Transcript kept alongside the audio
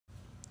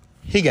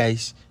Hey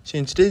guys, so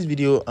in today's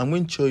video I'm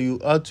going to show you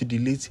how to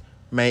delete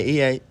my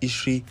AI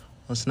history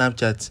on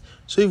Snapchat.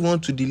 So if you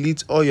want to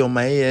delete all your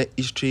my AI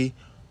history,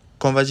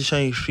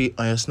 conversation history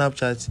on your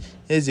Snapchat,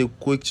 here's a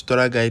quick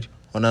tutorial guide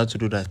on how to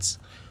do that. So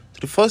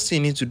the first thing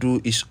you need to do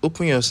is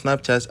open your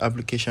Snapchat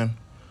application.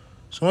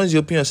 So once you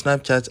open your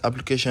Snapchat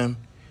application,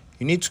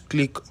 you need to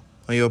click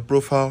on your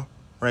profile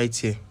right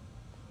here.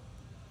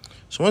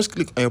 So once you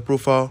click on your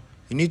profile,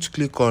 you need to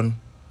click on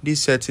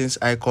this settings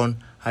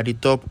icon at the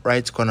top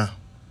right corner.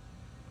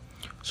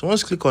 So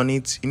once you click on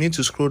it, you need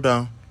to scroll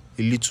down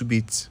a little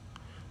bit.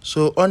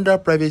 So under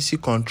privacy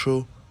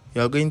control,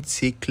 you are going to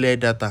see clear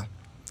data.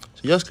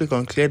 So just click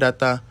on clear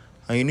data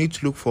and you need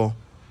to look for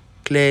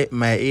clear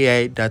my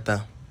AI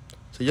data.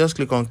 So just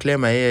click on clear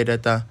my AI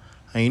data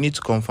and you need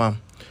to confirm.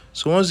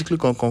 So once you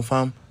click on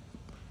confirm,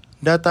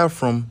 data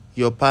from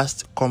your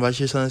past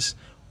conversations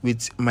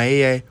with my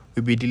AI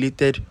will be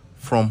deleted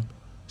from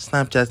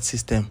Snapchat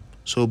system.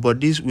 So but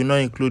this will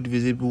not include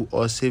visible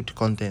or saved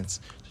content. So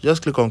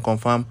just click on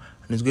confirm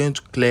and it's going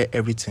to clear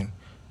everything.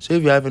 So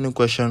if you have any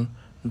question,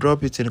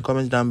 drop it in the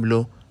comments down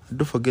below. And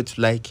don't forget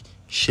to like,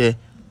 share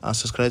and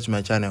subscribe to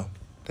my channel.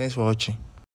 Thanks for watching.